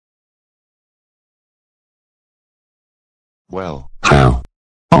Well, How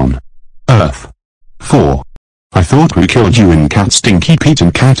on earth? 4. I thought we killed you in Cat Stinky Pete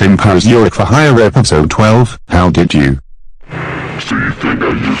and Cat Impose Zurg for Hire episode 12. How did you? So you think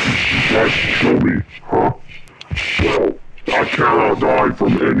that you can kill me, huh? Well, I cannot die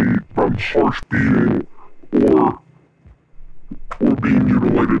from harsh beating or being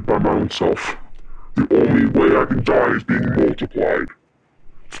mutilated by my own self. The only way I can die is being multiplied,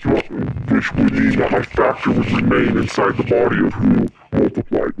 which would mean that my factor would remain inside the body of who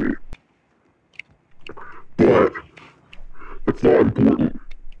multiplied me. But that's not important.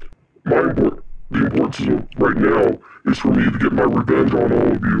 The importance of right now is for me to get my revenge on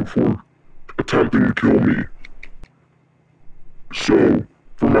all of you for attempting to kill me. So,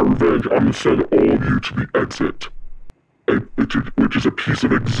 for my revenge, I'm going to send all of you to the exit, which is a piece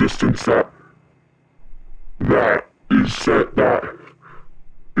of existence that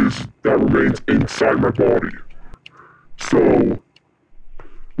remains inside my body. So,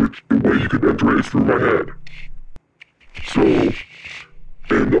 the way you can enter it is through my head. So,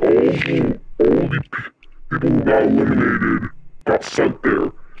 and all the people who got eliminated got sent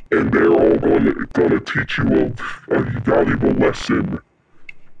there, and they're all gonna teach you a valuable lesson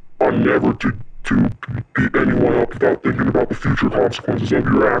on never to beat anyone up without thinking about the future consequences of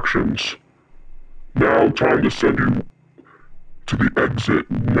your actions. Now, time to send you to the exit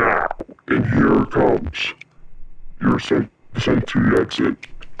now, and here it comes. You're sent to the exit.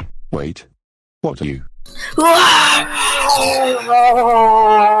 wait. What are you?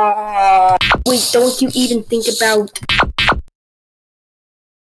 Wait, don't you even think about